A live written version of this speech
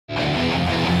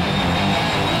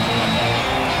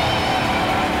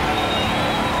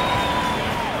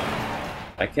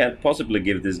I can't possibly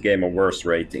give this game a worse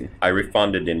rating. I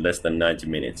refunded in less than 90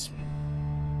 minutes.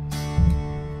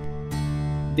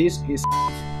 This is...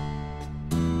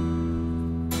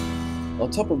 On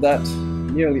top of that,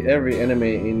 nearly every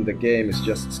enemy in the game is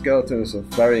just skeletons of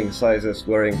varying sizes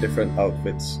wearing different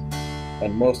outfits.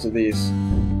 And most of these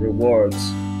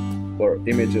rewards or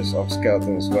images of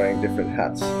skeletons wearing different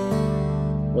hats.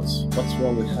 What's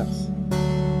wrong with hats?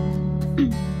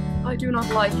 I do not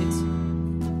like it.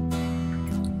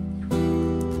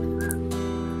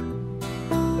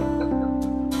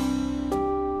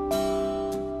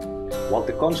 While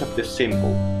the concept is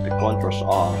simple, the controls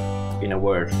are, in a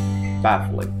word,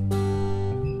 baffling.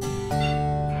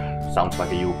 Sounds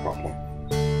like a you problem.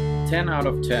 10 out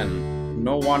of 10.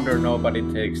 No wonder nobody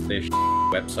takes this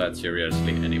website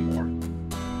seriously anymore.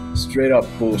 Straight up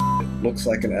bullshit. Looks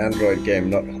like an Android game,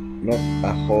 not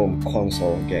a home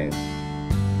console game.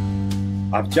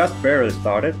 I've just barely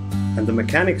started, and the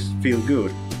mechanics feel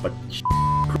good, but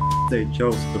they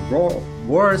chose the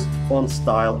worst font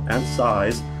style and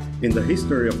size in the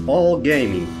history of all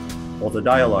gaming, or the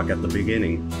dialogue at the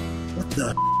beginning. What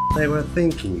the they were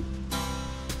thinking?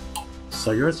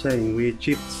 So you're saying we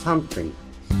achieved something?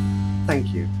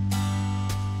 Thank you.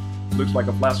 Looks like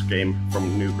a Flash game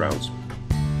from Newgrounds.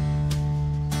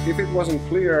 If it wasn't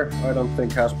clear, I don't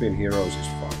think Has-Been Heroes is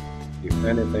fun. If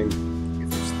anything,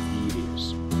 it is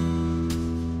tedious.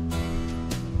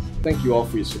 Thank you all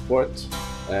for your support,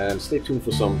 and stay tuned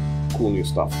for some cool new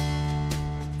stuff.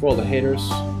 For all the haters,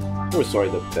 we're sorry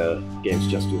that the game's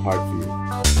just too hard for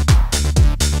you.